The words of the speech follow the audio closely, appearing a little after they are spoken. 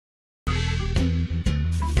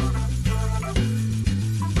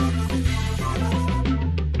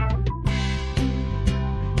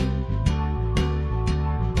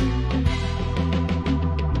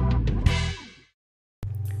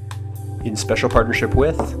in special partnership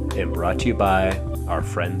with and brought to you by our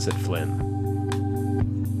friends at Flynn.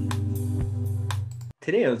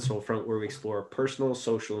 Today on Soulfront, where we explore personal,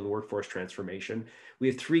 social, and workforce transformation, we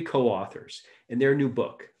have three co-authors in their new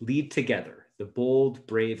book, Lead Together, The Bold,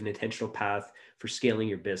 Brave, and Intentional Path for Scaling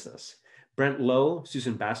Your Business. Brent Lowe,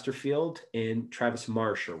 Susan Basterfield, and Travis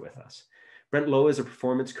Marsh are with us. Brent Lowe is a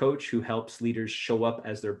performance coach who helps leaders show up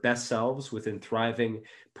as their best selves within thriving,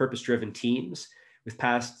 purpose-driven teams. With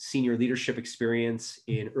past senior leadership experience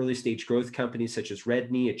in early stage growth companies such as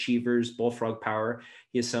Redknee, Achievers, Bullfrog Power,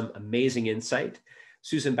 he has some amazing insight.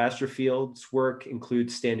 Susan Basterfield's work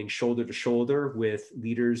includes standing shoulder to shoulder with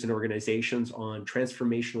leaders and organizations on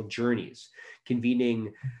transformational journeys,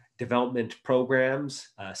 convening development programs,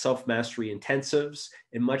 self-mastery intensives,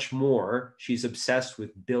 and much more. She's obsessed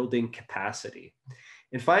with building capacity.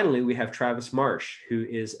 And finally, we have Travis Marsh, who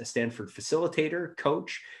is a Stanford facilitator,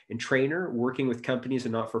 coach, and trainer working with companies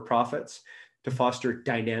and not-for-profits to foster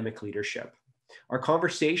dynamic leadership. Our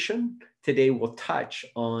conversation today will touch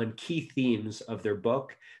on key themes of their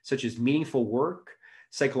book, such as meaningful work,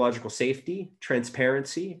 psychological safety,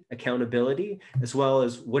 transparency, accountability, as well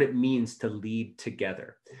as what it means to lead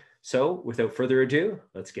together. So without further ado,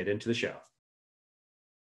 let's get into the show.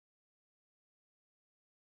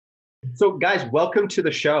 So guys, welcome to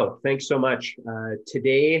the show. Thanks so much.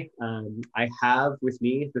 Today, I have with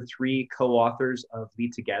me the three co-authors of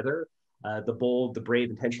Lead Together, The Bold, the Brave,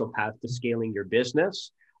 Intentional Path to Scaling Your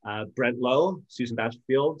Business. Brent Lowe, Susan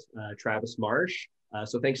Basterfield, Travis Marsh.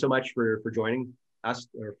 So thanks so much for joining us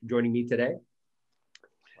or for joining me today.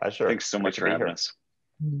 Pleasure. Thanks so much for having us.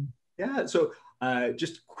 Yeah, so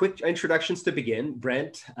just quick introductions to begin.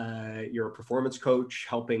 Brent, you're a performance coach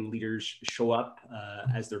helping leaders show up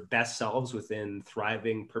as their best selves within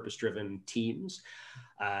thriving, purpose-driven teams.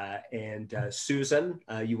 And Susan,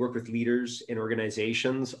 you work with leaders in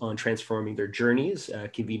organizations on transforming their journeys,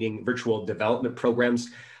 convening virtual development programs,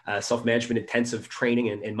 self-management intensive training,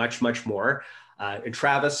 and much, much more. And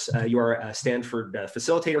Travis, you are a Stanford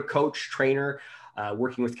facilitator, coach, trainer,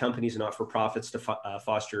 working with companies and not-for-profits to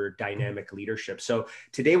foster dynamic leadership. So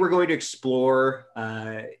today we're going to explore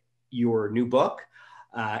your new book.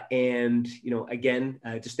 And, again,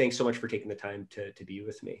 just thanks so much for taking the time to be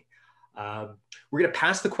with me. We're going to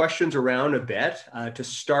pass the questions around a bit. To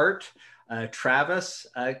start, Travis,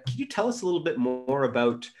 can you tell us a little bit more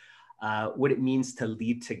about what it means to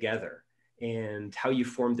lead together and how you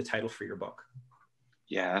formed the title for your book?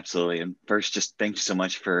 Yeah, absolutely. And first, just thank you so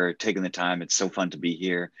much for taking the time. It's so fun to be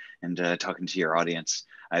here and talking to your audience.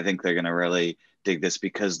 I think they're going to really dig this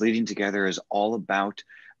because leading together is all about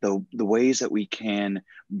the ways that we can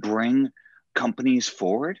bring companies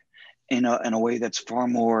forward in a way that's far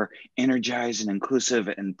more energized and inclusive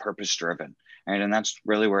and purpose-driven. Right? And that's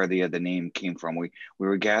really where the name came from. We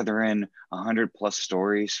were gathering 100+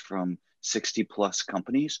 stories from 60+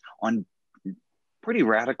 companies on pretty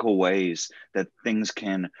radical ways that things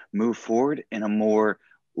can move forward in a more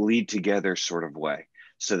lead together sort of way,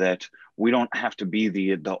 so that we don't have to be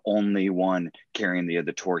the only one carrying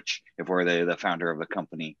the torch. If we're the founder of a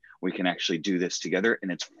company, we can actually do this together,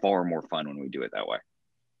 and it's far more fun when we do it that way.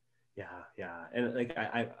 Yeah. And like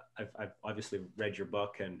I've obviously read your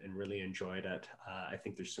book and really enjoyed it. I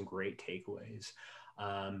think there's some great takeaways.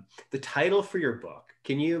 The title for your book,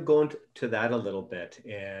 can you go into that a little bit?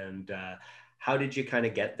 And how did you kind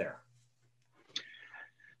of get there?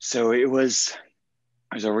 So it was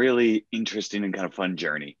a really interesting and kind of fun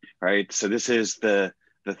journey, right? So this is the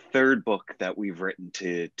third book that we've written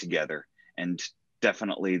together, and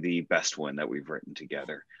definitely the best one that we've written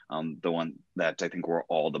together. The one that I think we're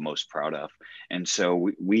all the most proud of. And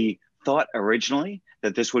so we thought originally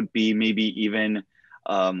that this would be maybe even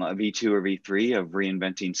a V2 or V3 of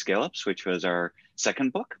Reinventing Scale-Ups, which was our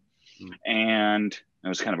second book. And it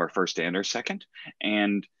was kind of our first and our second.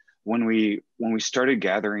 And when we started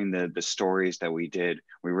gathering the stories that we did,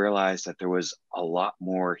 we realized that there was a lot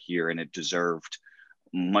more here, and it deserved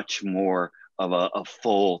much more of a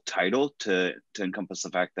full title to encompass the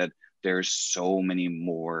fact that there's so many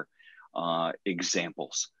more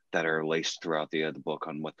examples that are laced throughout the book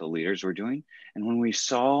on what the leaders were doing. And when we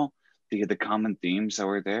saw the common themes that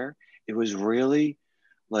were there, it was really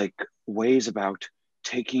like ways about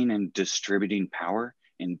taking and distributing power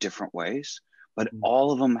in different ways, but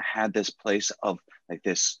all of them had this place of like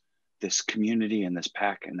this community and this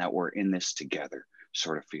pack, and that we're in this together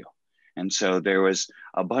sort of feel. And so there was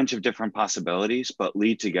a bunch of different possibilities, but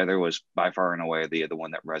Lead Together was by far and away the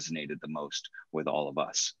one that resonated the most with all of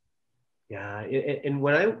us. Yeah, and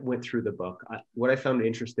when I went through the book, what I found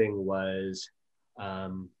interesting was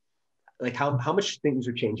like how much things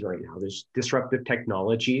are changing right now. There's disruptive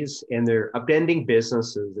technologies and they're upending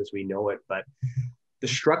businesses as we know it, but the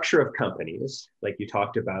structure of companies, like you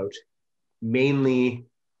talked about, mainly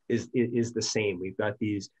is the same. We've got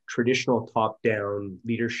these traditional top-down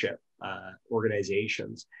leadership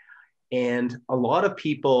organizations. And a lot of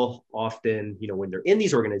people often, when they're in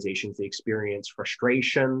these organizations, they experience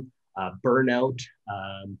frustration, burnout.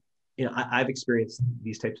 I've experienced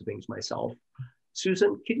these types of things myself.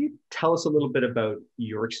 Susan, can you tell us a little bit about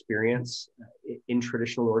your experience in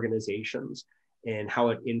traditional organizations and how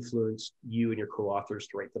it influenced you and your co-authors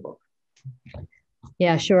to write the book?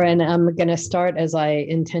 Yeah, sure. And I'm going to start as I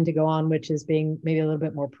intend to go on, which is being maybe a little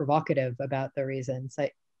bit more provocative about the reasons.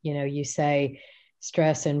 You say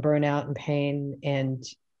stress and burnout and pain, and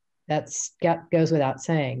goes without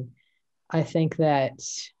saying. I think that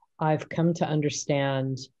I've come to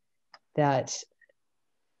understand that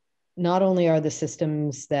not only are the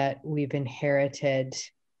systems that we've inherited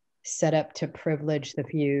set up to privilege the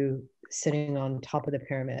few sitting on top of the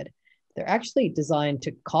pyramid, they're actually designed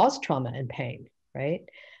to cause trauma and pain, right?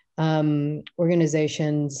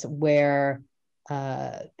 Organizations where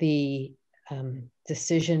the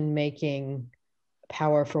decision-making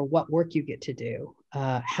power for what work you get to do,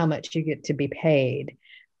 how much you get to be paid,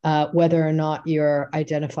 whether or not you're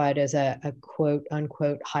identified as a quote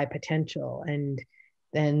unquote high potential and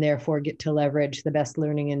therefore get to leverage the best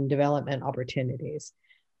learning and development opportunities,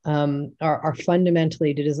 are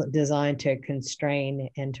fundamentally designed to constrain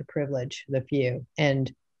and to privilege the few.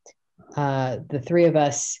 And the three of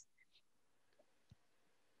us,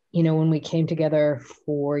 when we came together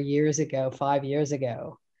 5 years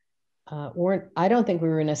ago, I don't think we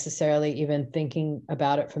were necessarily even thinking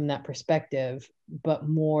about it from that perspective, but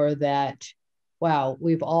more that, wow,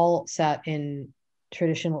 we've all sat in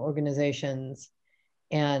traditional organizations.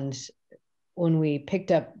 And when we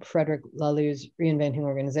picked up Frederick Laloux's Reinventing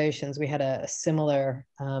Organizations, we had a similar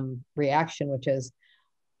reaction, which is,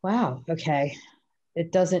 wow, okay,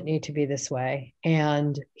 it doesn't need to be this way.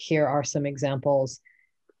 And here are some examples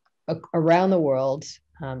around the world,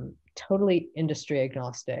 totally industry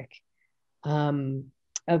agnostic,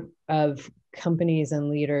 of companies and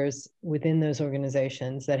leaders within those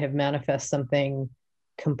organizations that have manifest something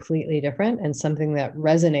completely different and something that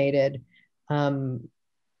resonated,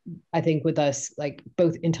 I think, with us, like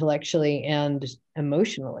both intellectually and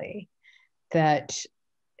emotionally, that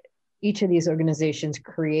each of these organizations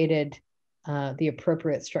created the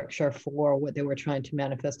appropriate structure for what they were trying to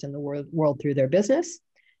manifest in the world through their business,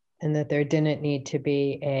 and that there didn't need to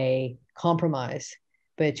be a compromise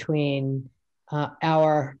between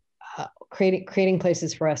our creating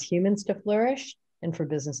places for us humans to flourish and for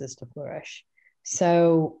businesses to flourish.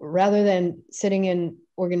 So rather than sitting in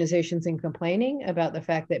organizations and complaining about the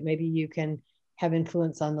fact that maybe you can have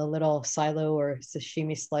influence on the little silo or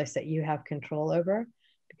sashimi slice that you have control over,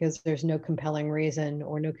 because there's no compelling reason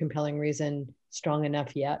strong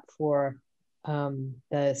enough yet for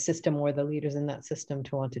the system or the leaders in that system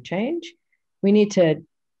to want to change, we need to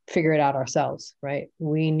figure it out ourselves, right?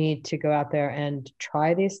 We need to go out there and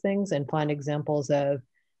try these things and find examples of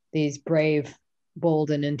these brave, bold,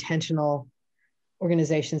 and intentional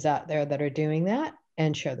organizations out there that are doing that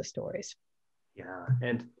and share the stories. Yeah,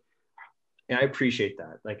 and I appreciate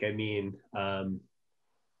that. Like, I mean,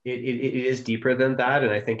 it is deeper than that,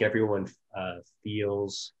 and I think everyone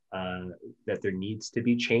feels that there needs to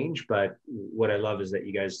be change. But what I love is that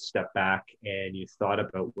you guys step back and you thought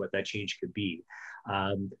about what that change could be.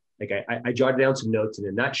 Like I jotted down some notes in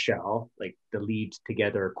a nutshell. Like the Lead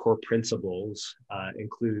Together core principles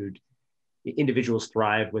include individuals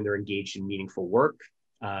thrive when they're engaged in meaningful work.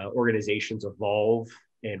 Organizations evolve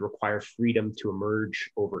and require freedom to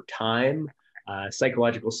emerge over time.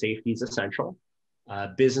 Psychological safety is essential.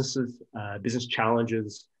 Business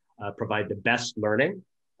challenges provide the best learning,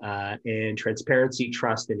 and transparency,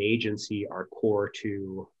 trust, and agency are core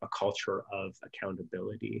to a culture of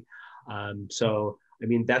accountability. So, I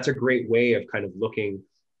mean, that's a great way of kind of looking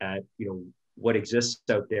at, what exists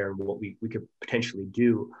out there and what we could potentially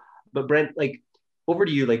do. But Brent, like, over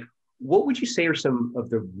to you, like, what would you say are some of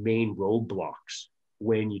the main roadblocks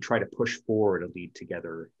when you try to push forward a Lead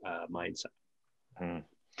Together mindset?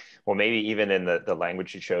 Well, maybe even in the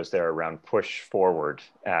language you chose there around push forward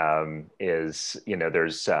is,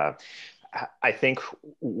 there's, I think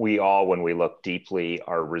we all, when we look deeply,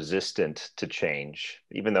 are resistant to change.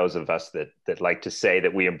 Even those of us that like to say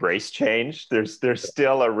that we embrace change, there's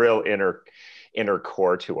still a real inner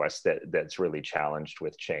core to us that's really challenged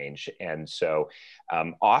with change. And so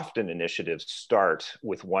often initiatives start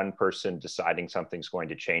with one person deciding something's going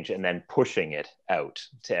to change and then pushing it out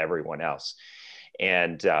to everyone else.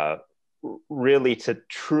 And really to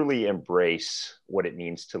truly embrace what it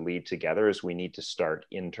means to lead together is we need to start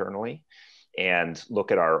internally and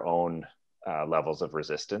look at our own levels of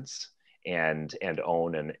resistance and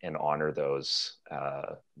own and honor those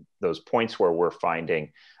points where we're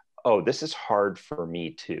finding, oh, this is hard for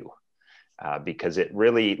me too, because it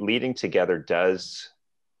really, leading together does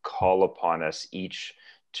call upon us each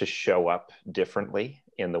to show up differently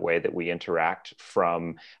in the way that we interact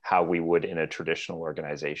from how we would in a traditional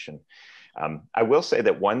organization. I will say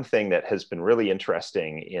that one thing that has been really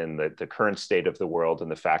interesting in the current state of the world,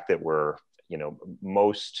 and the fact that we're,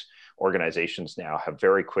 most organizations now have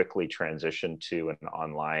very quickly transitioned to an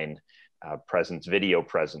online presence, video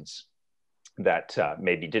presence, that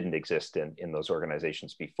maybe didn't exist in those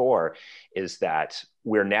organizations before, is that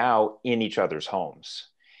we're now in each other's homes.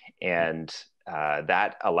 And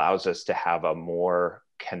that allows us to have a more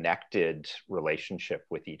connected relationship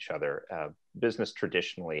with each other. Business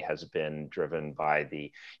traditionally has been driven by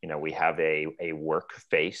we have a work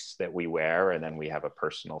face that we wear, and then we have a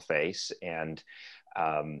personal face. And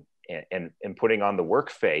putting on the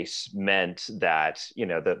work face meant that,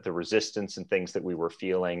 the resistance and things that we were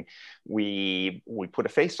feeling, we put a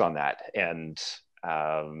face on that and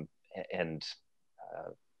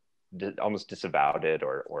almost disavowed it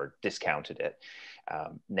or discounted it.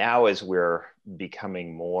 Now, as we're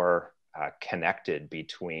becoming more connected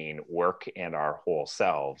between work and our whole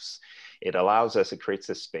selves, it creates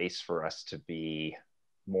a space for us to be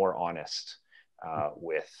more honest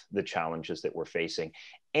with the challenges that we're facing,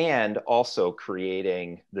 and also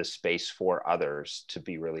creating the space for others to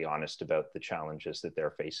be really honest about the challenges that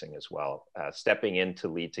they're facing as well. Stepping in to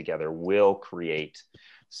lead together will create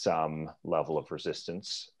some level of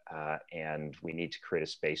resistance, and we need to create a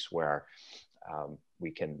space where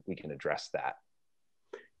we can address that.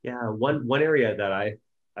 Yeah, one area that I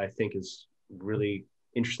think is really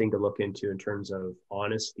interesting to look into in terms of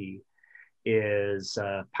honesty is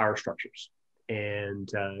power structures. And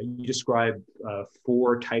you describe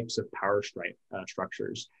 4 types of power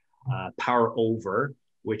structures. Power over,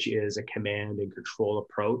 which is a command and control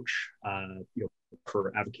approach,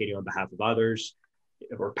 for advocating on behalf of others.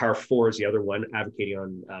 Or power 4 is the other one, advocating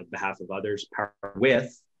on behalf of others. Power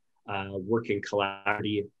with, working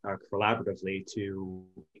collaboratively to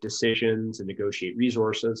make decisions and negotiate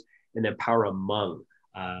resources. And then power among,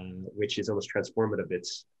 which is almost transformative.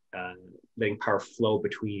 It's letting power flow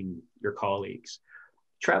between your colleagues.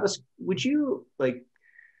 Travis, would you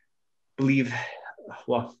believe,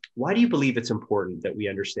 why do you believe it's important that we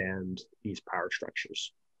understand these power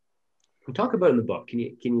structures? We talk about it in the book. Can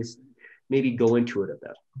you maybe go into it a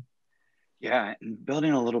bit? Yeah, and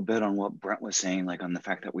building a little bit on what Brent was saying, on the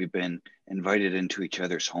fact that we've been invited into each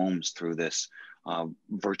other's homes through this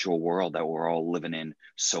virtual world that we're all living in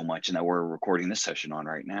so much, and that we're recording this session on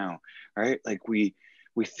right now, right?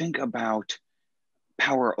 We think about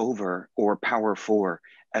power over or power for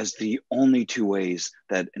as the only 2 ways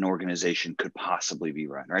that an organization could possibly be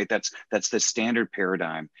run, right? That's the standard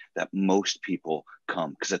paradigm that most people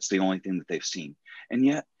come, because that's the only thing that they've seen. And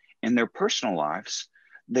yet in their personal lives,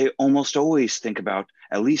 they almost always think about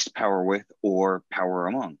at least power with or power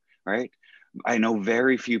among, right? I know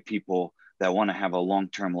very few people that want to have a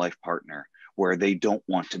long-term life partner where they don't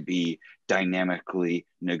want to be dynamically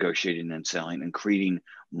negotiating and selling and creating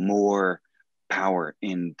more power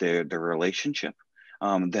in their relationship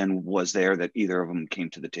than was there that either of them came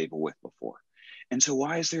to the table with before. And so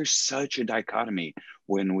why is there such a dichotomy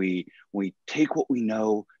when we take what we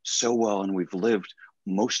know so well and we've lived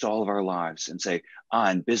most all of our lives and say,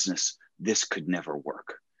 in business, this could never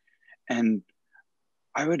work? And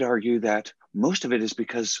I would argue that most of it is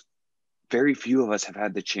because very few of us have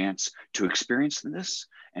had the chance to experience this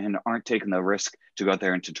and aren't taking the risk to go out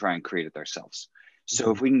there and to try and create it ourselves.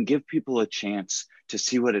 So if we can give people a chance to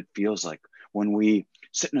see what it feels like when we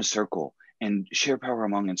sit in a circle and share power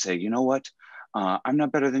among and say, you know what, I'm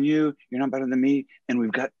not better than you, you're not better than me, and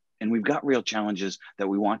we've got real challenges that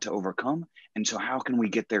we want to overcome. And so how can we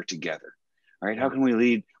get there together? Right? How can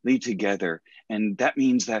we lead together? And that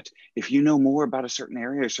means that if you know more about a certain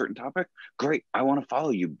area, a certain topic, great, I want to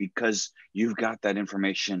follow you because you've got that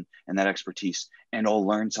information and that expertise, and I'll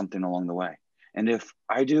learn something along the way. And if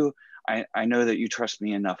I do, I know that you trust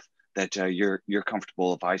me enough that you're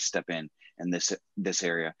comfortable if I step in this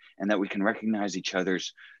area, and that we can recognize each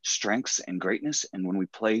other's strengths and greatness. And when we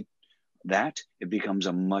play that, it becomes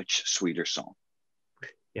a much sweeter song.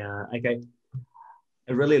 Yeah,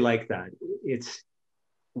 I really like that. It's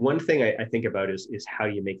one thing I think about is how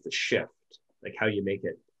you make the shift, how you make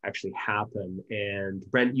it actually happen. And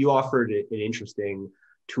Brent, you offered an interesting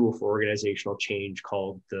tool for organizational change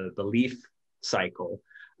called the belief cycle.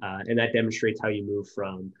 And that demonstrates how you move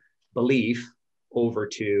from belief over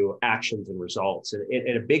to actions and results.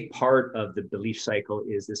 And a big part of the belief cycle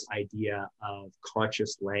is this idea of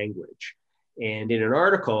conscious language. And in an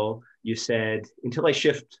article, you said, until I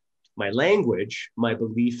shift my language, my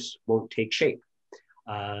beliefs won't take shape.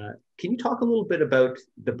 Can you talk a little bit about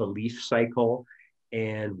the belief cycle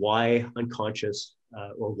and why conscious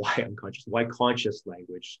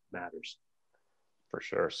language matters? For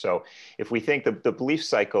sure. So if we think the belief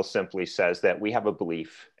cycle simply says that we have a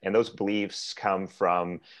belief, and those beliefs come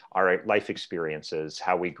from our life experiences,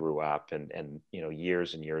 how we grew up, and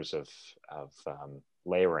years and years of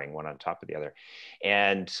layering one on top of the other.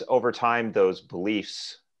 And over time, those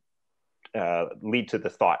beliefs lead to the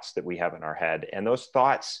thoughts that we have in our head. And those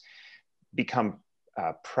thoughts become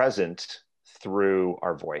present through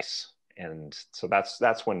our voice. And so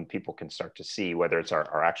that's when people can start to see whether it's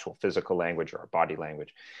our actual physical language or our body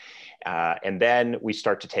language. And then we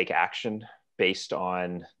start to take action based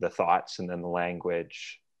on the thoughts and then the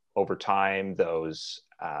language. Over time, those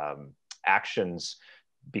actions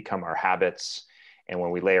become our habits. And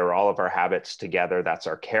when we layer all of our habits together, that's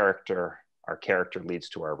our character. Our character leads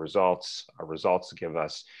to our results. Our results give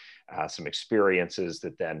us some experiences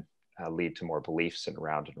that then lead to more beliefs, and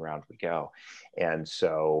around we go. And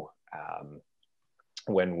so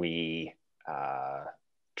when we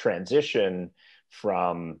transition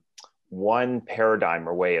from one paradigm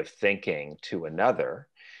or way of thinking to another,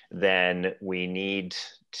 then we need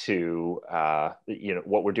to,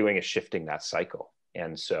 what we're doing is shifting that cycle.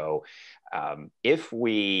 And so if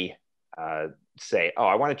we say, oh,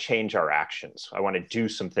 I want to change our actions, I want to do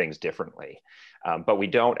some things differently, but we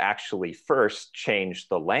don't actually first change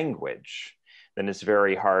the language, then it's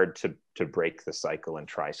very hard to break the cycle and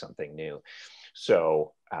try something new.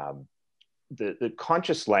 So the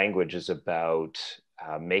conscious language is about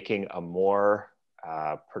making a more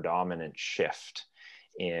predominant shift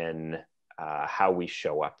in how we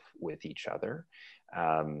show up with each other.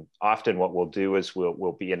 Often what we'll do is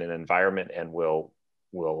we'll be in an environment and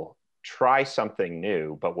we'll try something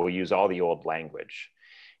new, but we'll use all the old language.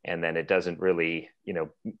 And then it doesn't really,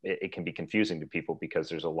 it can be confusing to people because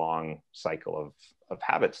there's a long cycle of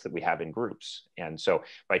habits that we have in groups. And so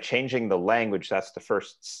by changing the language, that's the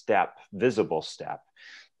first step, visible step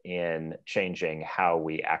in changing how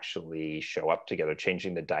we actually show up together,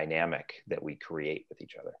 changing the dynamic that we create with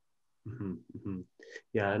each other. Mm-hmm, mm-hmm.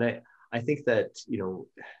 Yeah. And I think that,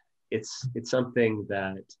 it's something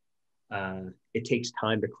that it takes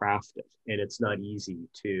time to craft it, and it's not easy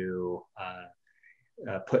to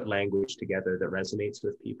put language together that resonates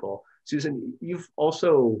with people. Susan, you've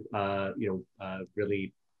also,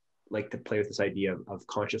 really like to play with this idea of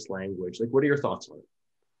conscious language. Like, what are your thoughts on it?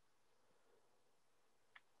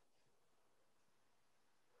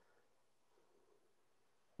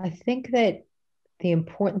 I think that the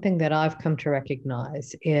important thing that I've come to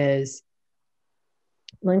recognize is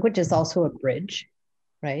language is also a bridge,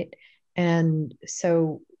 right? And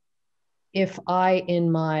so if I,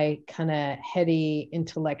 in my kind of heady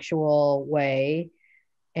intellectual way,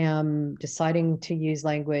 am deciding to use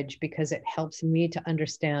language because it helps me to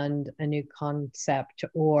understand a new concept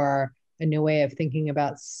or a new way of thinking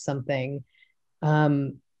about something,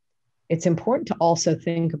 it's important to also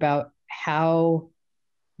think about how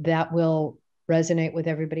that will resonate with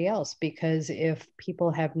everybody else. Because if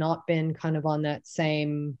people have not been kind of on that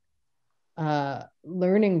same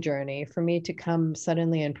learning journey, for me to come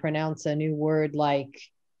suddenly and pronounce a new word like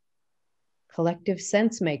collective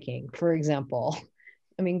sense making, for example,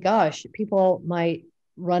 I mean, gosh, people might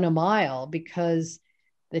run a mile, because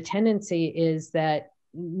the tendency is that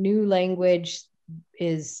new language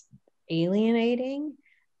is alienating.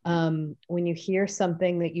 When you hear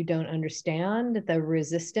something that you don't understand, the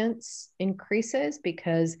resistance increases,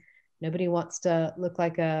 because nobody wants to look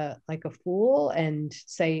like a fool and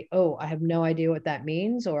say, oh, I have no idea what that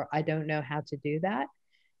means, or I don't know how to do that.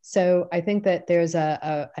 So I think that there's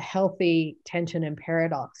a healthy tension and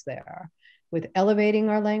paradox there with elevating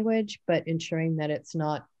our language, but ensuring that it's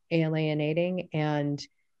not alienating, and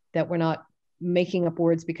that we're not making up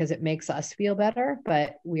words because it makes us feel better,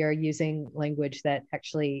 but we are using language that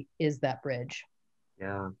actually is that bridge.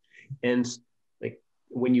 Yeah. And like,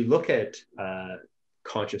 when you look at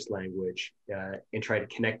conscious language and try to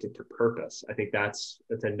connect it to purpose, I think that's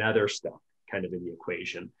another step kind of in the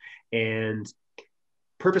equation. And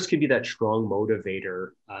purpose can be that strong motivator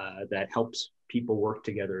that helps people work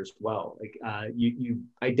together as well. Like you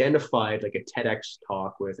identified like a TEDx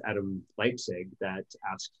talk with Adam Leipzig that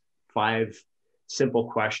asked 5 simple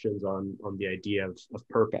questions on the idea of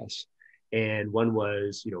purpose. And one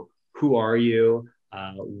was, who are you?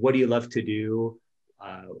 What do you love to do?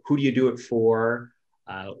 who do you do it for?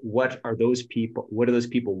 What do those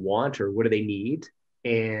people want, or what do they need?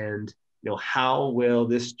 And how will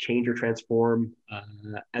this change or transform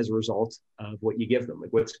as a result of what you give them?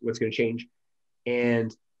 Like what's going to change?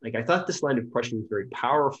 And like I thought this line of questioning was very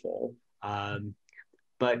powerful.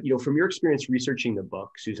 But from your experience researching the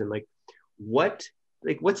book, Susan, what's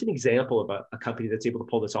an example of a company that's able to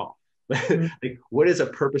pull this off? Like, what is a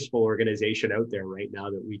purposeful organization out there right now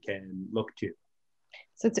that we can look to?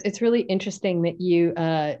 So it's really interesting that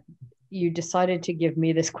you decided to give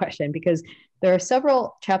me this question, because there are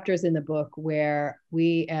several chapters in the book where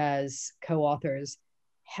we as co-authors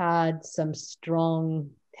had some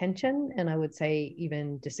strong tension, and I would say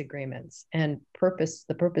even disagreements. And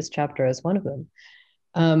the purpose chapter is one of them.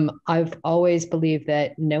 I've always believed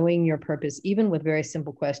that knowing your purpose, even with very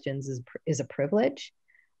simple questions, is a privilege.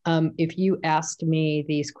 If you asked me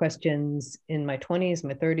these questions in my 20s,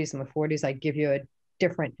 my 30s, and my 40s, I'd give you a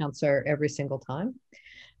different answer every single time.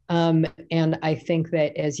 And I think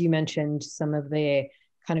that, as you mentioned, some of the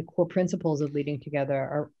kind of core principles of leading together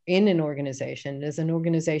are in an organization. As an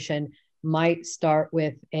organization might start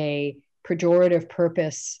with a pejorative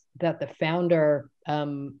purpose that the founder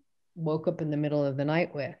woke up in the middle of the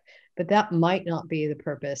night with, but that might not be the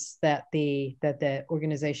purpose that the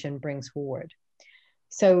organization brings forward.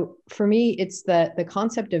 So for me, it's the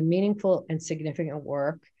concept of meaningful and significant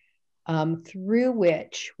work through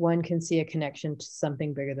which one can see a connection to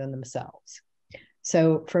something bigger than themselves.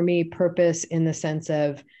 So for me, purpose in the sense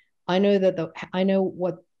of, I know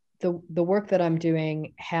what the work that I'm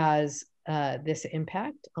doing has this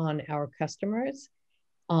impact on our customers,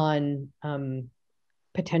 on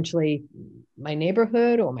potentially my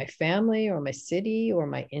neighborhood or my family or my city or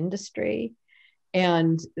my industry.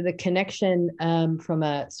 And the connection from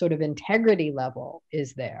a sort of integrity level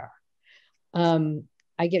is there.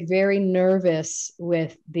 I get very nervous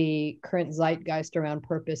with the current zeitgeist around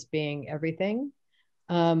purpose being everything.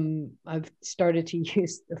 I've started to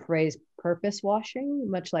use the phrase purpose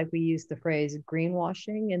washing, much like we used the phrase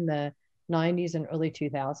greenwashing in the 90s and early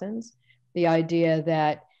 2000s. The idea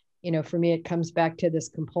that, for me, it comes back to this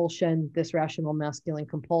compulsion, this rational masculine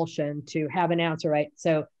compulsion to have an answer, right?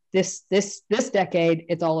 So this decade,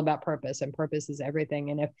 it's all about purpose, and purpose is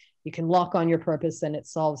everything. And if you can lock on your purpose, then it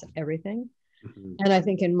solves everything. Mm-hmm. And I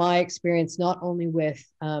think in my experience, not only with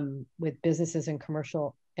businesses and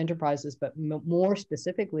commercial enterprises, but more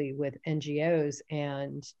specifically with NGOs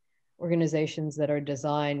and organizations that are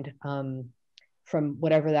designed from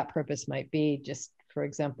whatever that purpose might be, just for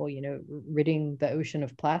example, ridding the ocean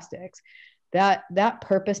of plastics, that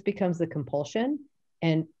purpose becomes the compulsion,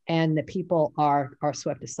 and the people are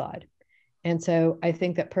swept aside. And so I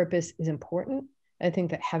think that purpose is important. I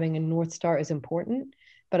think that having a North Star is important,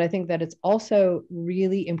 but I think that it's also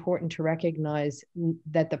really important to recognize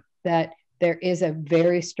that there is a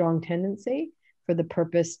very strong tendency for the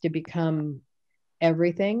purpose to become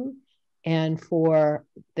everything, and for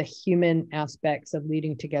the human aspects of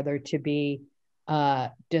leading together to be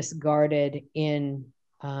discarded in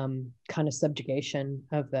kind of subjugation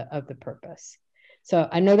of the purpose. So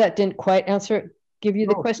I know that didn't quite give you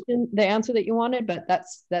the answer that you wanted, but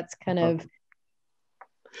that's kind of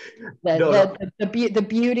the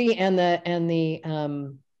beauty and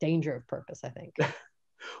the danger of purpose, I think.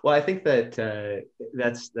 Well, I think that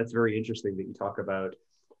that's very interesting that you talk about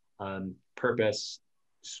purpose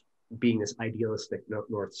being this idealistic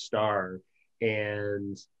North Star,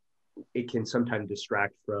 and it can sometimes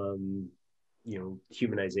distract from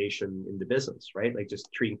humanization in the business, right? Like just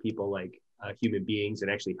treating people like human beings and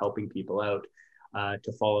actually helping people out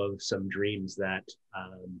to follow some dreams that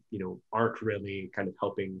aren't really kind of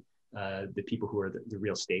helping the people who are the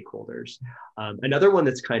real stakeholders. Another one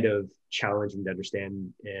that's kind of challenging to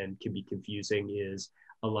understand and can be confusing is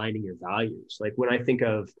aligning your values. Like when I think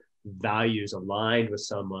of values aligned with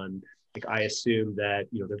someone, like I assume that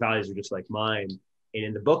their values are just like mine. And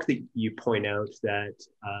in the book that you point out that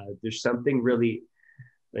there's something really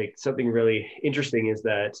interesting is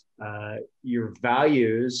that your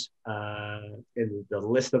values and the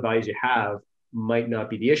list of values you have might not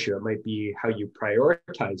be the issue. It might be how you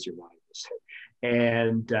prioritize your values.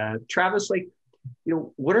 And Travis,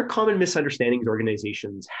 what are common misunderstandings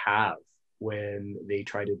organizations have when they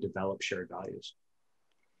try to develop shared values?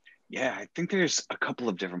 Yeah, I think there's a couple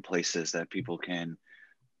of different places that people can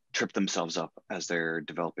trip themselves up as they're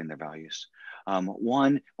developing their values.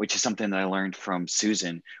 One, which is something that I learned from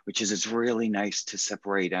Susan, which is it's really nice to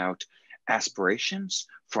separate out aspirations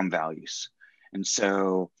from values. And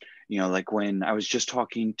so, like when I was just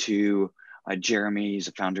talking to Jeremy, he's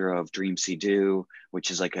a founder of Dream See Do,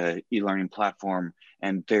 which is like a e-learning platform.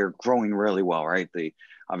 and they're growing really well, right?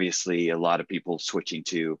 Obviously a lot of people switching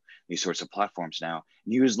to these sorts of platforms now.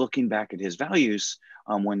 And he was looking back at his values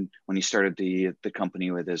when he started the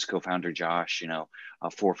company with his co-founder Josh, 4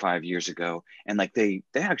 or 5 years ago, and like they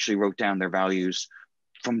actually wrote down their values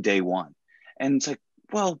from day one. And it's like,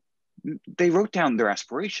 well, they wrote down their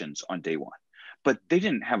aspirations on day one, but they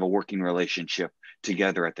didn't have a working relationship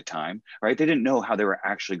together at the time, right? They didn't know how they were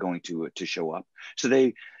actually going to show up. So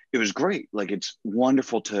it was great. Like, it's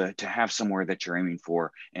wonderful to have somewhere that you're aiming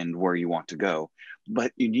for and where you want to go,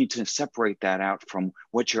 but you need to separate that out from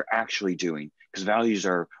what you're actually doing, because values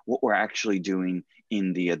are what we're actually doing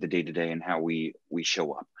in the day-to-day and how we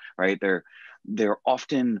show up, right? They're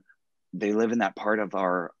often, they live in that part of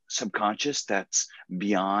our subconscious that's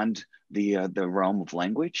beyond the realm of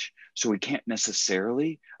language. So we can't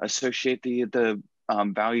necessarily associate the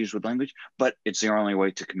values with language, but it's the only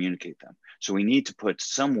way to communicate them. So we need to put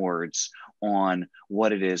some words on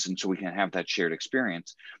what it is, and so we can have that shared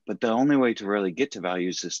experience. But the only way to really get to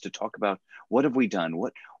values is to talk about what have we done,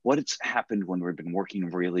 what has happened when we've been working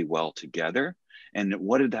really well together, and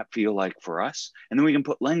what did that feel like for us? And then we can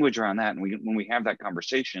put language around that, and when we have that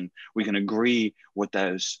conversation, we can agree what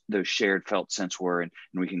those shared felt sense were, and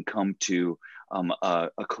we can come to a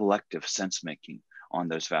collective sense making on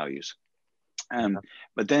those values.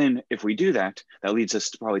 But then if we do that, that leads us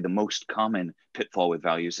to probably the most common pitfall with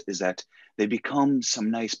values, is that they become some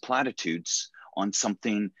nice platitudes on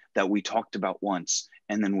something that we talked about once,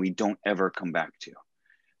 and then we don't ever come back to.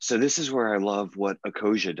 So this is where I love what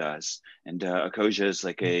Ecosia does. And Ecosia is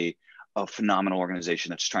like a phenomenal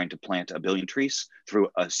organization that's trying to plant 1 billion trees through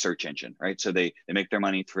a search engine, right? So they make their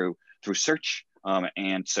money through search.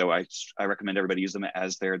 And so I recommend everybody use them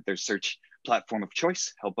as their search platform of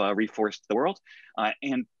choice, help reforest the world.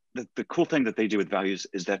 And the cool thing that they do with values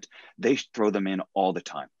is that they throw them in all the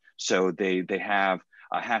time. So they have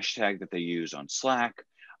a hashtag that they use on Slack,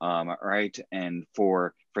 right? And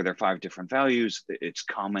for their 5 different values, it's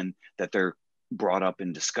common that they're brought up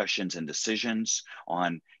in discussions and decisions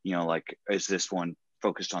on, like, is this one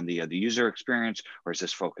focused on the user experience, or is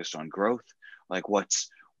this focused on growth? Like, what's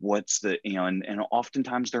the, and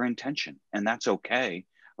oftentimes they're intention, and that's okay.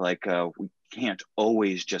 Like, we can't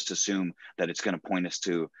always just assume that it's going to point us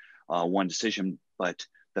to one decision, but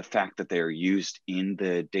the fact that they are used in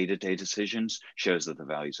the day-to-day decisions shows that the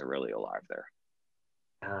values are really alive there.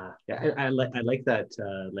 Yeah, I like that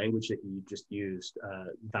language that you just used.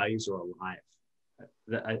 Values are alive.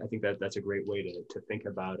 I think that's a great way to think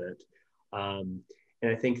about it. And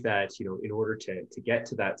I think that, in order to get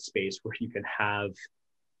to that space where you can have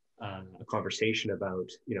a conversation about,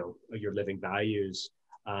 your living values,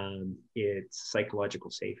 it's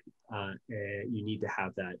psychological safety. And you need to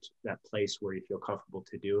have that place where you feel comfortable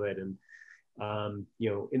to do it. And,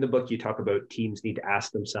 in the book, you talk about teams need to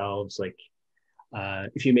ask themselves, like,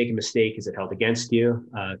 if you make a mistake, is it held against you?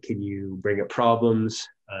 Can you bring up problems?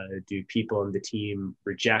 Do people on the team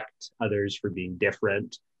reject others for being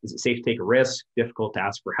different? Is it safe to take a risk? Difficult to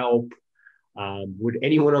ask for help? Would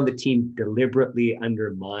anyone on the team deliberately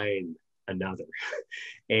undermine another?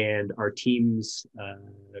 And our team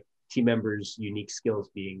members' unique skills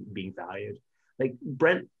being valued? Like,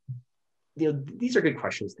 Brent, these are good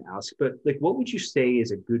questions to ask, but like, what would you say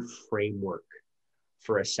is a good framework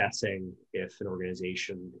for assessing if an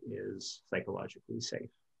organization is psychologically safe?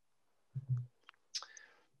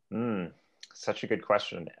 Such a good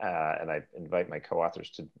question. And I invite my co-authors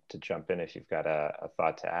to jump in if you've got a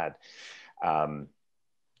thought to add. I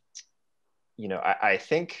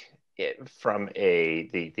think from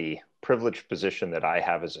the privileged position that I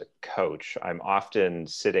have as a coach, I'm often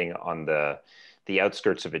sitting on the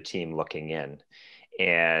outskirts of a team looking in.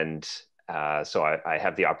 And so I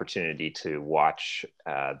have the opportunity to watch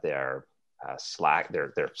their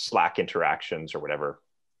Slack interactions, or whatever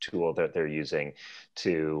tool that they're using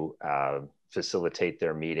to facilitate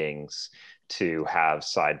their meetings, to have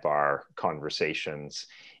sidebar conversations.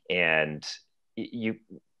 And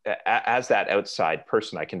as that outside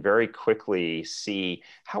person, I can very quickly see,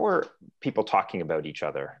 how are people talking about each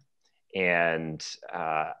other? And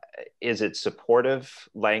is it supportive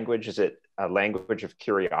language? Is it a language of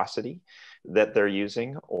curiosity that they're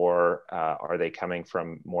using, or are they coming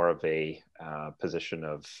from more of a position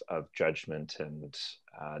of judgment and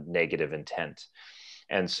negative intent?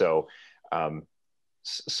 And so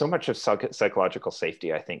so much of psychological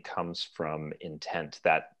safety, I think, comes from intent,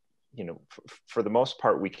 that, for the most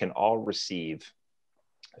part, we can all receive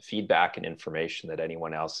feedback and information that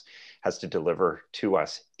anyone else has to deliver to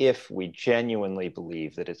us if we genuinely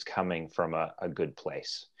believe that it's coming from a good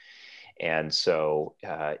place. And so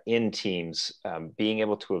in teams, being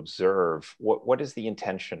able to observe what is the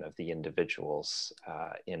intention of the individuals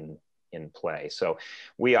in play. So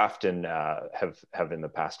we often have in the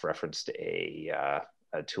past referenced a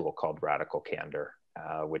tool called Radical Candor,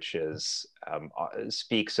 which is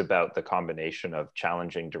speaks about the combination of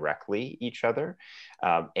challenging directly each other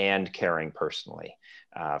and caring personally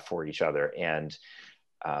for each other. And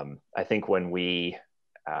I think when we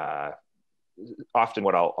often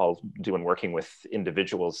what I'll do in working with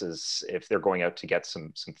individuals is if they're going out to get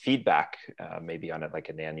some feedback, maybe on like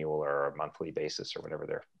an annual or a monthly basis or whatever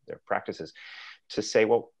their practice is, to say,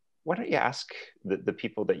 well, why don't you ask the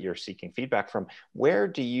people that you're seeking feedback from, where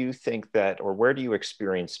do you think that, or where do you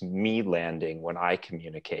experience me landing when I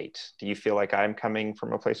communicate? Do you feel like I'm coming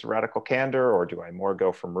from a place of radical candor, or do I more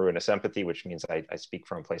go from ruinous empathy, which means I speak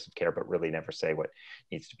from a place of care, but really never say what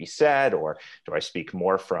needs to be said? Or do I speak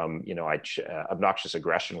more from, obnoxious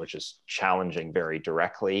aggression, which is challenging very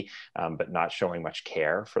directly, but not showing much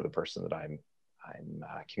care for the person that I'm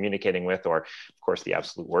communicating with? Or of course the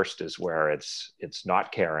absolute worst is where it's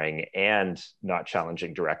not caring and not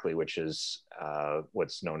challenging directly, which is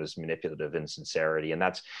what's known as manipulative insincerity. And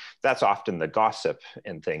that's often the gossip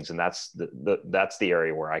and things, and that's the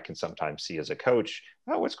area where I can sometimes see as a coach,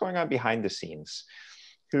 what's going on behind the scenes,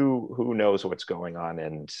 who knows what's going on,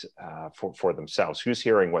 and for themselves, who's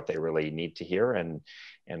hearing what they really need to hear, and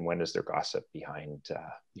when is there gossip behind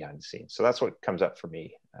the scenes. So that's what comes up for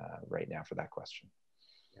me right now for that question.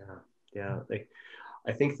 Yeah.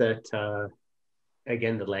 I think that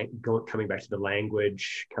again, coming back to the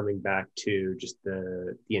language, coming back to just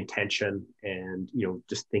the intention, and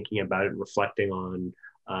just thinking about it and reflecting on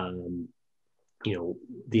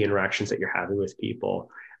the interactions that you're having with people.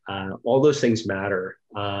 All those things matter.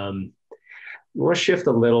 We want to shift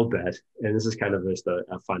a little bit, and this is kind of just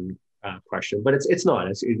a fun question, but it's not.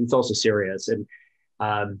 It's also serious, and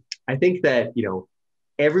I think that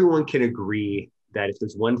everyone can agree that if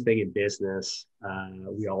there's one thing in business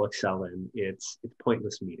we all excel in, it's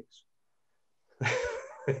pointless meetings.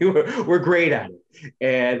 We're great at it.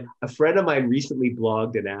 And a friend of mine recently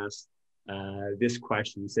blogged and asked this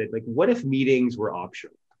question. He said, like, what if meetings were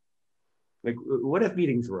optional? Like, what if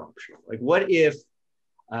meetings were optional? Like, what if,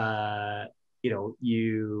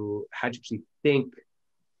 you had to actually think,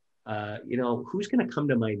 who's going to come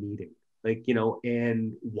to my meeting? Like,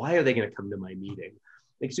 and why are they going to come to my meeting?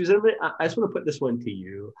 Like, Susan, I just want to put this one to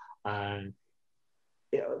you.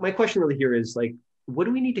 My question really here is, like, what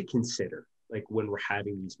do we need to consider, like, when we're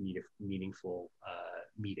having these meaningful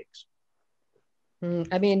meetings?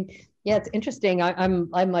 I mean, yeah, it's interesting. I'm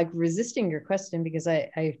like resisting your question because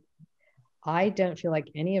I don't feel like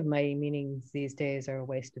any of my meetings these days are a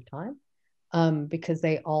waste of time, because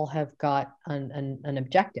they all have got an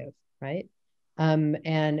objective, right?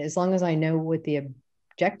 And as long as I know what the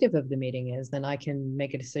objective of the meeting is, then I can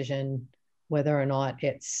make a decision whether or not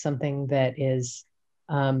it's something that is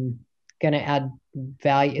going to add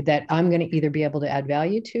value, that I'm going to either be able to add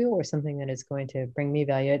value to, or something that is going to bring me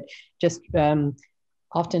value. It just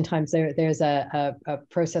oftentimes there's a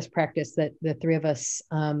process practice that the three of us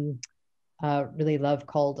really love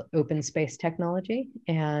called open space technology.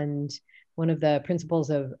 And one of the principles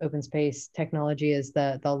of open space technology is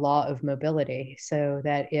the law of mobility. So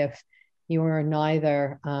that if you are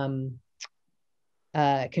neither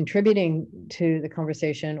contributing to the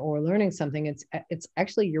conversation or learning something, it's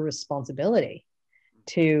actually your responsibility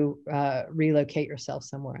to relocate yourself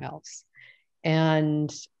somewhere else.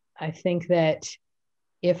 And I think that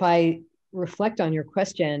if I reflect on your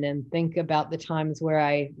question and think about the times where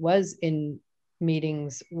I was in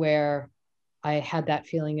meetings where I had that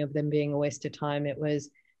feeling of them being a waste of time, it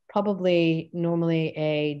was probably normally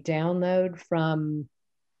a download from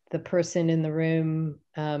the person in the room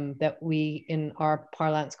that we, in our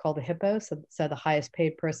parlance, call the hippo, so the highest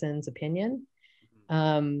paid person's opinion.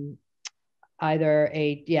 Either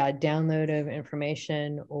a download of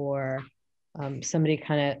information, or somebody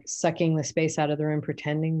kind of sucking the space out of the room,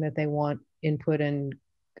 pretending that they want input and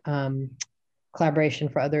collaboration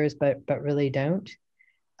for others, but really don't.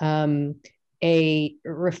 A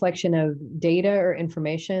reflection of data or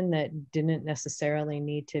information that didn't necessarily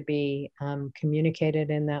need to be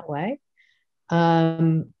communicated in that way.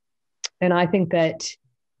 And I think that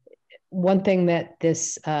one thing that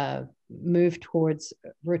this move towards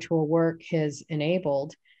virtual work has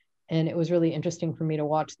enabled, and it was really interesting for me to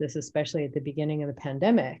watch this, especially at the beginning of the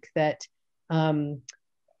pandemic, that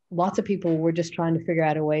lots of people were just trying to figure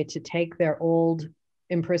out a way to take their old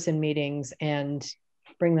in-person meetings and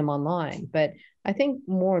bring them online. But I think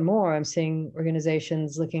more and more I'm seeing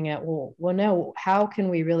organizations looking at, well, no, how can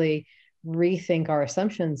we really rethink our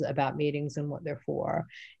assumptions about meetings and what they're for,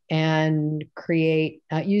 and create,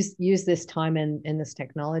 use this time and this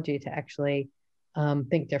technology to actually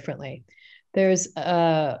think differently. There's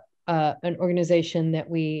an organization that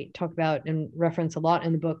we talk about and reference a lot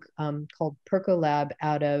in the book called Percolab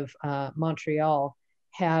out of Montreal,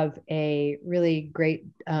 have a really great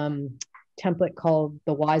template called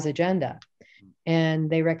the WISE Agenda. And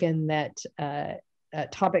they reckon that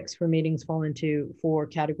topics for meetings fall into 4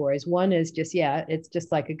 categories. One is just, it's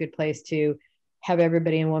just like a good place to have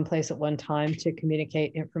everybody in one place at one time to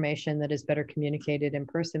communicate information that is better communicated in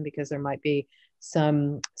person, because there might be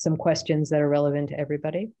some questions that are relevant to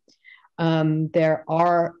everybody. There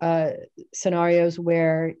are scenarios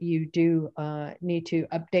where you do need to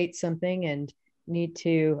update something and need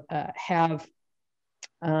to have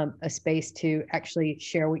a space to actually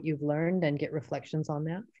share what you've learned and get reflections on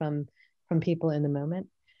that from people in the moment.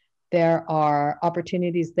 There are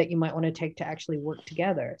opportunities that you might want to take to actually work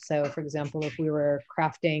together. So for example, if we were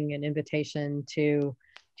crafting an invitation to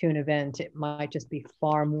an event, it might just be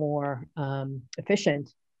far more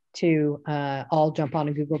efficient to all jump on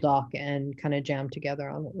a Google Doc and kind of jam together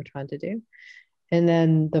on what we're trying to do. And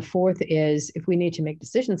then the fourth is if we need to make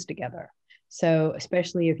decisions together. So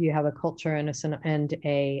especially if you have a culture and a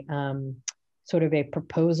sort of a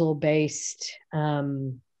proposal-based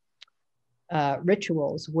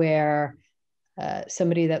rituals where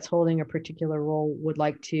somebody that's holding a particular role would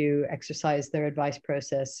like to exercise their advice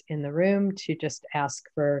process in the room to just ask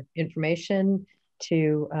for information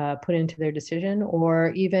to put into their decision, or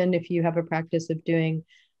even if you have a practice of doing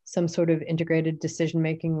some sort of integrated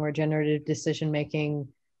decision-making or generative decision-making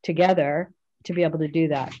together, to be able to do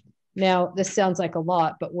that. Now, this sounds like a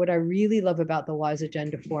lot, but what I really love about the WISE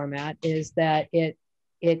Agenda format is that it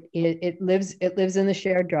lives in the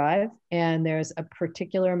shared drive, and there's a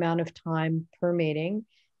particular amount of time per meeting.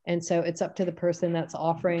 And so it's up to the person that's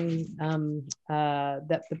offering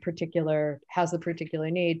that has the particular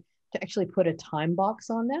need to actually put a time box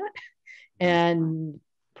on that and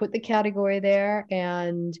put the category there.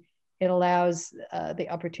 And it allows the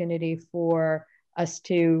opportunity for us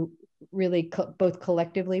to really both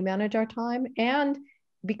collectively manage our time, and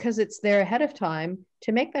because it's there ahead of time,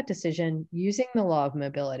 to make that decision using the law of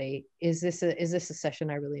mobility. Is this a session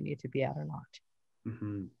I really need to be at or not?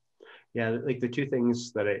 Mm-hmm. Yeah, like the 2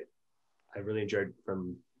 things that I really enjoyed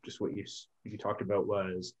from just what you talked about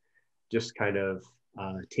was just kind of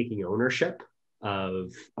taking ownership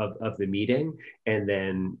of the meeting, and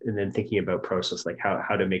then thinking about process, like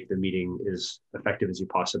how to make the meeting as effective as you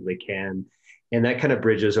possibly can. And that kind of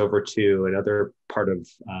bridges over to another part of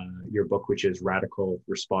your book, which is radical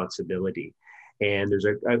responsibility. And there's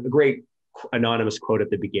a great anonymous quote at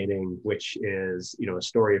the beginning, which is, a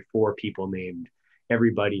story of 4 people named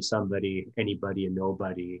everybody, somebody, anybody, and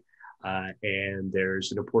nobody. And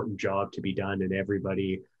there's an important job to be done, and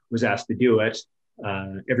everybody was asked to do it.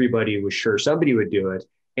 Everybody was sure somebody would do it.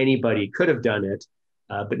 Anybody could have done it,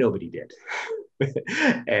 but nobody did.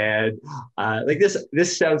 And like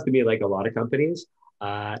this sounds to me like a lot of companies.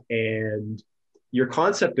 And your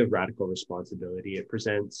concept of radical responsibility, it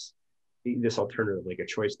presents this alternative, like a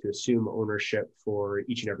choice to assume ownership for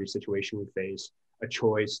each and every situation we face, a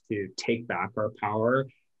choice to take back our power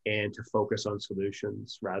and to focus on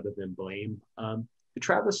solutions rather than blame.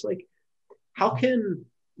 Travis, like, how can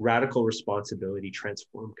radical responsibility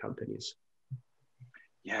transform companies?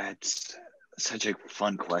 Yeah, it's such a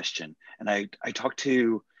fun question. And I talk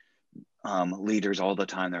to leaders all the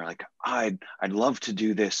time. They're like, I'd love to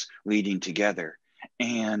do this leading together.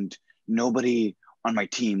 And nobody on my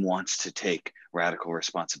team wants to take radical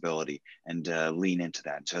responsibility and lean into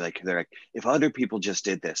that. So they're like, if other people just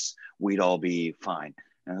did this, we'd all be fine.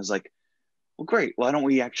 And I was like, well, great. Why don't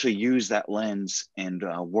we actually use that lens and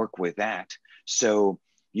work with that? So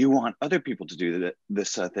you want other people to do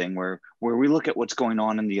this thing where we look at what's going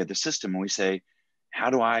on in the other system and we say,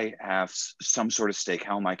 how do I have some sort of stake?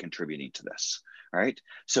 How am I contributing to this? Right.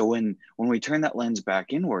 So when we turn that lens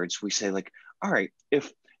back inwards, we say like, all right,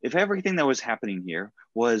 if everything that was happening here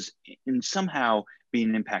was in somehow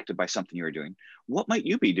being impacted by something you were doing, what might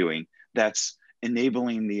you be doing that's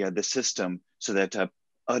enabling the system so that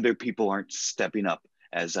other people aren't stepping up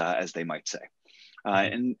as they might say?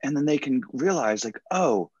 And then they can realize like,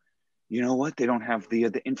 oh, you know what? They don't have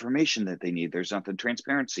the information that they need. There's not the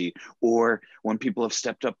transparency, or when people have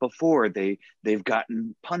stepped up before, they've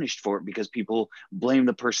gotten punished for it because people blame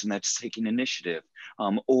the person that's taking initiative,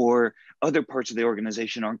 or other parts of the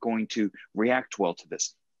organization aren't going to react well to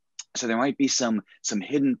this. So there might be some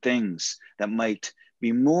hidden things that might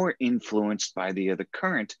be more influenced by the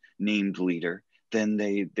current named leader than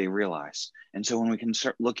they realize. And so when we can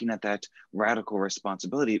start looking at that radical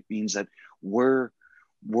responsibility, it means that we're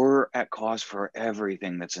at cause for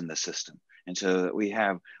everything that's in the system. And so that we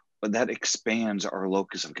have, that expands our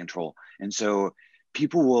locus of control. And so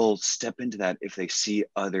people will step into that if they see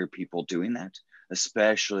other people doing that,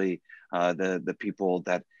 especially the people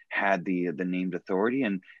that had the named authority.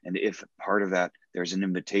 And if part of that, there's an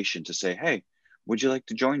invitation to say, hey, would you like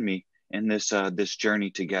to join me in this this journey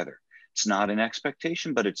together? It's not an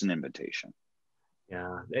expectation, but it's an invitation.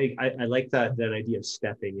 Yeah, I like that idea of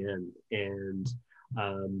stepping in. And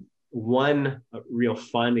one real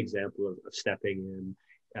fun example of stepping in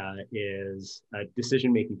is a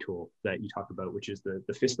decision-making tool that you talk about, which is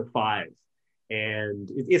the Fist of Five. And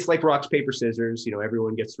it's like rocks, paper, scissors. You know,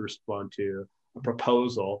 everyone gets to respond to a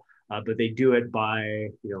proposal, but they do it by,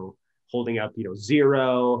 holding up,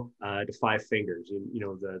 0 to 5 fingers. And,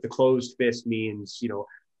 the closed fist means,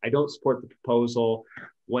 I don't support the proposal.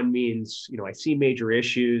 1 means, I see major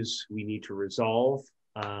issues we need to resolve,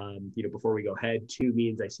 before we go ahead. 2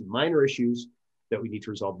 means I see minor issues that we need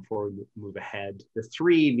to resolve before we move ahead. The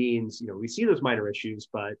 3 means, we see those minor issues,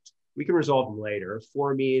 but we can resolve them later.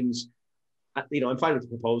 4 means, I'm fine with the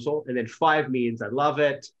proposal. And then 5 means I love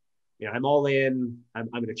it. I'm all in. I'm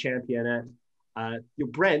going to champion it.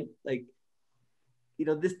 Brent,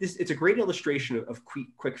 this it's a great illustration of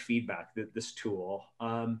quick feedback, this tool.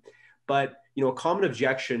 But a common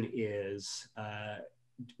objection is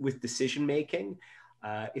with decision making.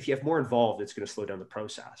 If you have more involved, it's going to slow down the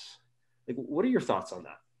process. What are your thoughts on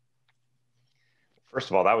that? First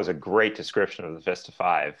of all, that was a great description of the Fist of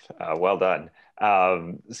Five. Well done.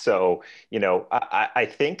 I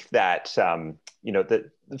think that,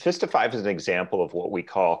 the Fist of Five is an example of what we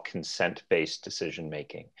call consent-based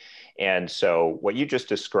decision-making. And so what you just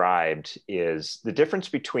described is the difference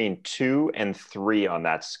between 2 and 3 on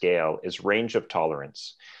that scale is range of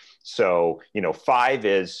tolerance. So, 5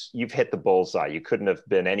 is you've hit the bullseye. You couldn't have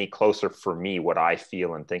been any closer for me, what I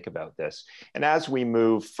feel and think about this. And as we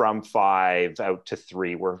move from 5 out to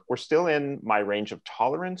 3, we're still in my range of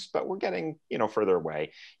tolerance, but we're getting, further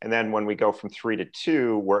away. And then when we go from 3 to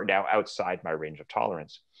 2, we're now outside my range of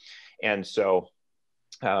tolerance. And so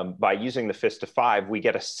by using the Fist of Five, we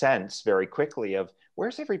get a sense very quickly of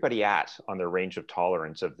where's everybody at on their range of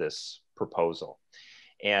tolerance of this proposal.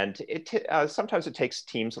 And sometimes it takes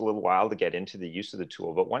teams a little while to get into the use of the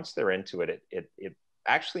tool, but once they're into it, it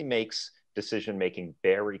actually makes decision-making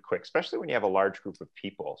very quick, especially when you have a large group of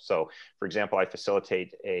people. So for example, I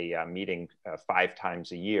facilitate a meeting 5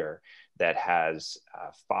 times a year that has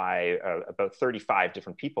about 35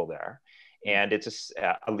 different people there. And it's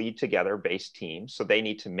a lead together based team. So they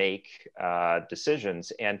need to make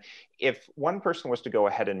decisions. And if one person was to go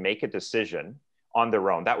ahead and make a decision on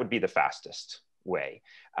their own, that would be the fastest way.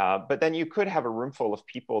 But then you could have a room full of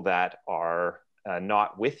people that are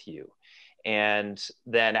not with you. And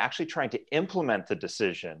then actually trying to implement the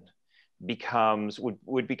decision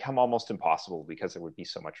would become almost impossible because there would be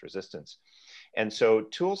so much resistance. And so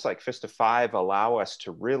tools like Fist of Five allow us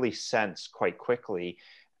to really sense quite quickly,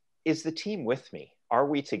 is the team with me? Are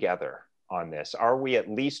we together on this? Are we at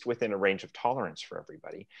least within a range of tolerance for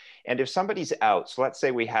everybody? And if somebody's out, so let's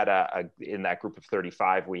say we had in that group of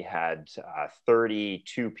 35, we had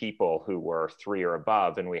 32 people who were 3 or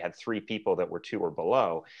above, and we had 3 people that were 2 or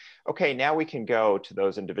below. Okay, now we can go to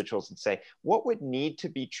those individuals and say, what would need to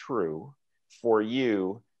be true for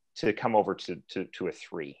you to come over to a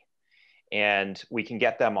 3? And we can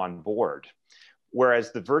get them on board.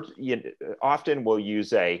 Whereas often we'll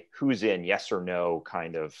use a who's in, yes or no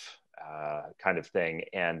kind of thing,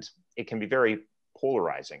 and it can be very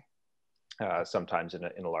polarizing sometimes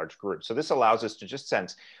in a large group. So this allows us to just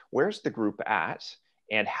sense where's the group at,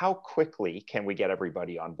 and how quickly can we get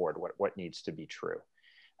everybody on board? What needs to be true?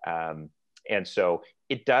 And so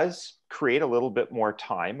it does create a little bit more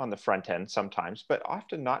time on the front end sometimes, but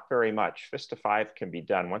often not very much. Fist of Five can be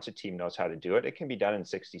done once a team knows how to do it. It can be done in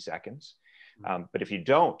 60 seconds. But if you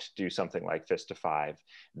don't do something like Fist of Five,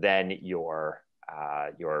 then your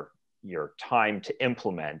time to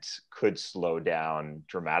implement could slow down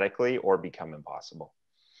dramatically or become impossible.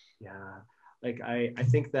 Yeah, I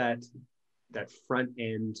think that front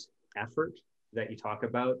end effort that you talk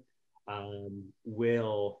about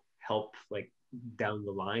will help down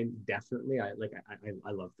the line. Definitely. I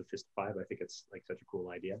love the Fist of Five. I think it's such a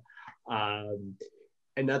cool idea.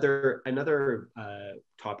 Another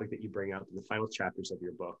topic that you bring up in the final chapters of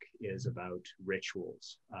your book is about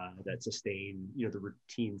rituals that sustain, the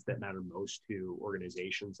routines that matter most to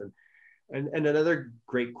organizations. And another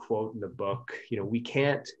great quote in the book, we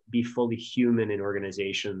can't be fully human in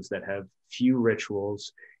organizations that have few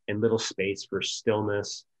rituals and little space for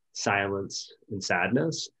stillness, silence, and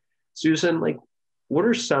sadness. Susan, like, what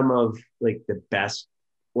are some of like the best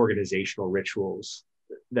organizational rituals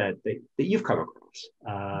that you've come across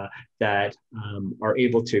that are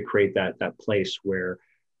able to create that place where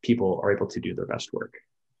people are able to do their best work?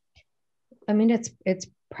 I mean, it's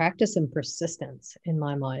practice and persistence in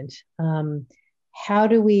my mind. How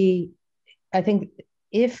do we? I think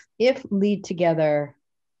if Lead Together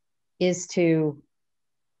is to,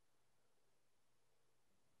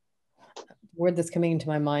 word that's coming into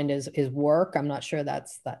my mind is work. I'm not sure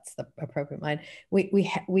that's the appropriate mind.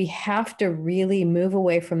 We have to really move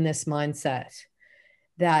away from this mindset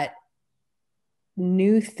that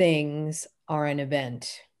new things are an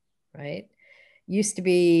event, right? Used to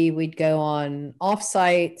be we'd go on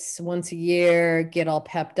offsites once a year, get all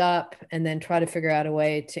pepped up, and then try to figure out a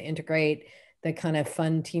way to integrate the kind of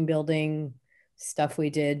fun team building stuff we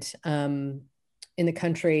did in the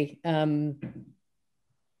country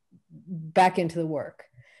back into the work.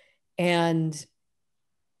 And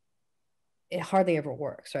it hardly ever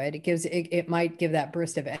works, right? It might give that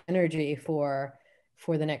burst of energy for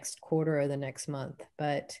the next quarter or the next month,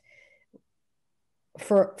 but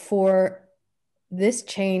for this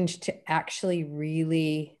change to actually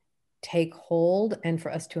really take hold and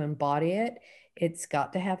for us to embody it, it's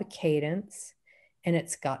got to have a cadence, and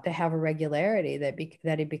it's got to have a regularity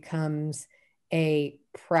that it becomes a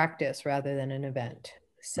practice rather than an event.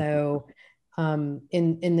 So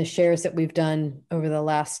in the shares that we've done over the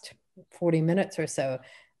last 40 minutes or so,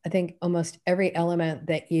 I think almost every element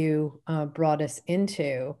that you brought us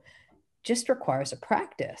into just requires a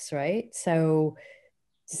practice, right? So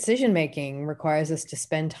decision-making requires us to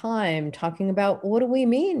spend time talking about what do we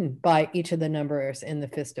mean by each of the numbers in the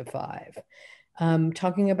Fist of Five.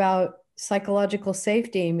 Talking about psychological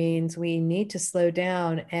safety means we need to slow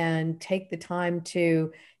down and take the time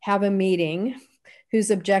to have a meeting whose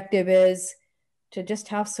objective is to just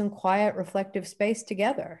have some quiet, reflective space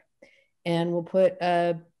together. And we'll put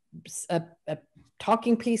a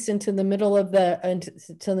talking piece into the middle of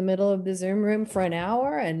the Zoom room for an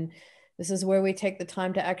hour, and this is where we take the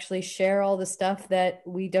time to actually share all the stuff that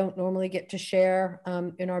we don't normally get to share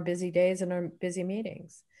in our busy days and our busy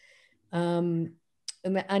meetings. I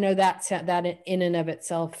know that in and of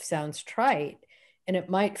itself sounds trite, and it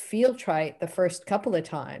might feel trite the first couple of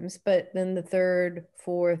times, but then the third,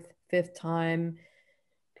 fourth, fifth time,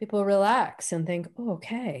 people relax and think, oh,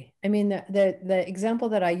 okay. I mean, the example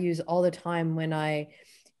that I use all the time when I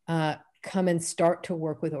come and start to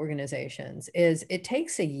work with organizations is it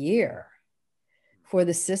takes a year for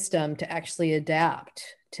the system to actually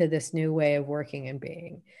adapt to this new way of working and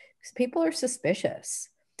being, because people are suspicious.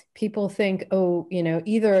 People think, oh,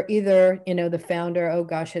 either the founder, oh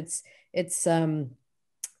gosh, it's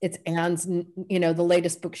Anne's, the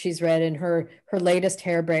latest book she's read in her latest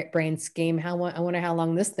harebrained scheme. I wonder how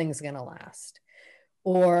long this thing's going to last.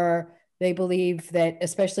 Or they believe that,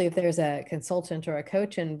 especially if there's a consultant or a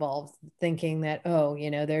coach involved, thinking that, oh,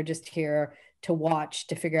 they're just here to watch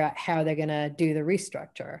to figure out how they're going to do the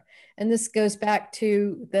restructure. And this goes back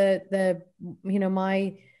to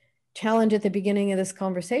my challenge at the beginning of this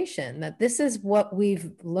conversation, that this is what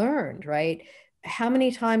we've learned, right? How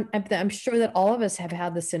many times, I'm sure that all of us have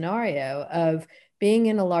had the scenario of being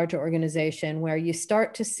in a larger organization where you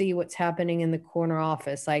start to see what's happening in the corner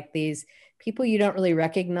office, like these people you don't really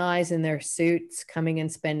recognize in their suits coming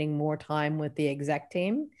and spending more time with the exec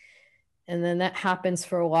team. And then that happens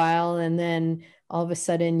for a while. And then all of a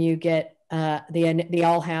sudden you get the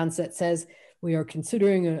all hands that says, we are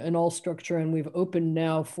considering an all structure and we've opened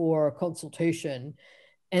now for consultation.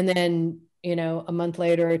 And then, a month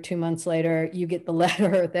later or 2 months later, you get the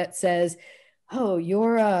letter that says, oh,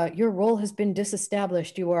 your role has been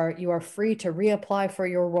disestablished. You are free to reapply for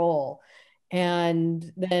your role.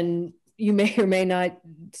 And then you may or may not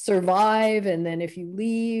survive. And then if you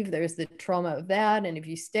leave, there's the trauma of that. And if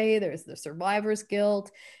you stay, there's the survivor's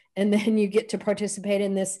guilt. And then you get to participate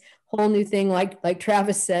in this whole new thing, like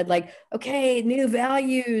Travis said, like, okay, new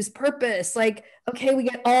values, purpose, like, okay, we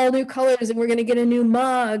get all new colors and we're going to get a new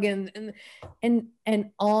mug and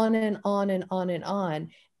on and on and on and on.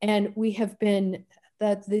 And we have been,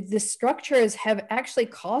 that the structures have actually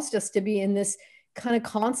caused us to be in this kind of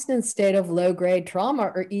constant state of low-grade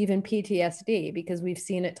trauma or even PTSD, because we've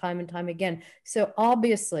seen it time and time again. So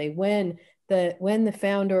obviously when the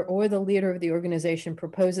founder or the leader of the organization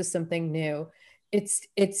proposes something new, it's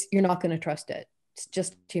you're not going to trust it. It's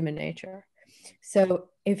just human nature. So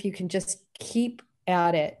if you can just keep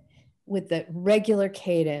at it with the regular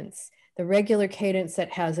cadence that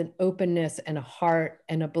has an openness and a heart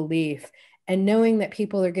and a belief, and knowing that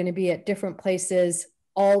people are going to be at different places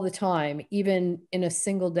all the time, even in a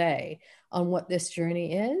single day, on what this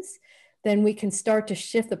journey is, then we can start to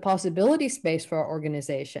shift the possibility space for our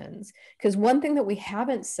organizations. Because one thing that we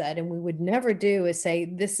haven't said, and we would never do, is say,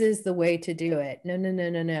 this is the way to do it. No, no, no,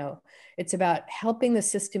 no, no. It's about helping the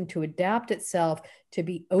system to adapt itself, to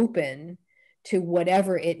be open to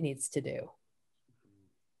whatever it needs to do.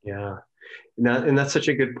 Yeah. And that's such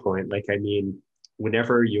a good point. Like, I mean,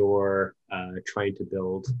 whenever you're trying to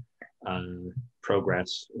build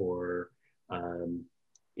progress or,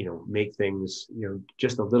 make things,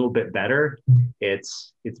 just a little bit better,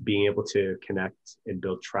 it's being able to connect and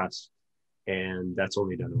build trust. And that's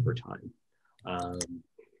only done over time.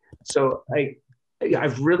 So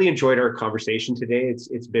I've really enjoyed our conversation today.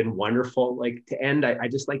 It's been wonderful. Like, to end, I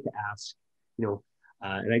just like to ask,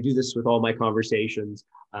 and I do this with all my conversations,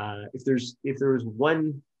 if there was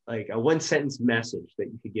one, like a one sentence message that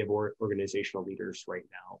you could give organizational leaders right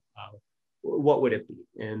now, what would it be?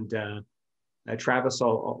 And Travis,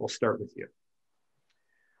 I'll start with you.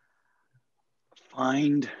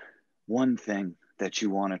 Find one thing that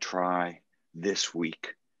you want to try this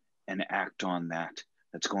week and act on that.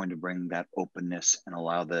 That's going to bring that openness and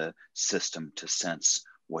allow the system to sense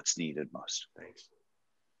what's needed most. Thanks.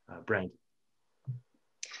 Brent.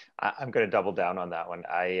 I'm going to double down on that one.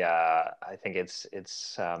 I think this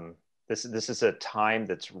is a time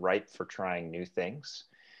that's ripe for trying new things.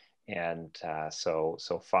 And so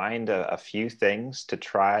find a few things to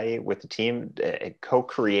try with the team,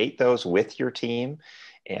 co-create those with your team,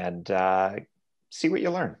 and see what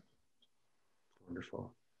you learn.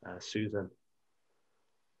 Wonderful. Susan.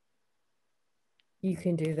 You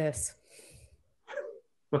can do this.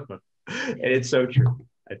 And it's so true.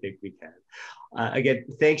 I think we can. Again,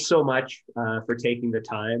 thanks so much for taking the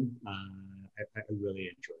time. I really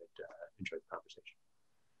enjoyed the conversation.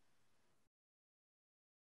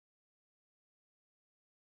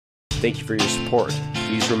 Thank you for your support.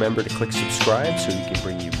 Please remember to click subscribe so we can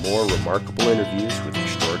bring you more remarkable interviews with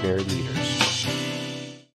extraordinary leaders.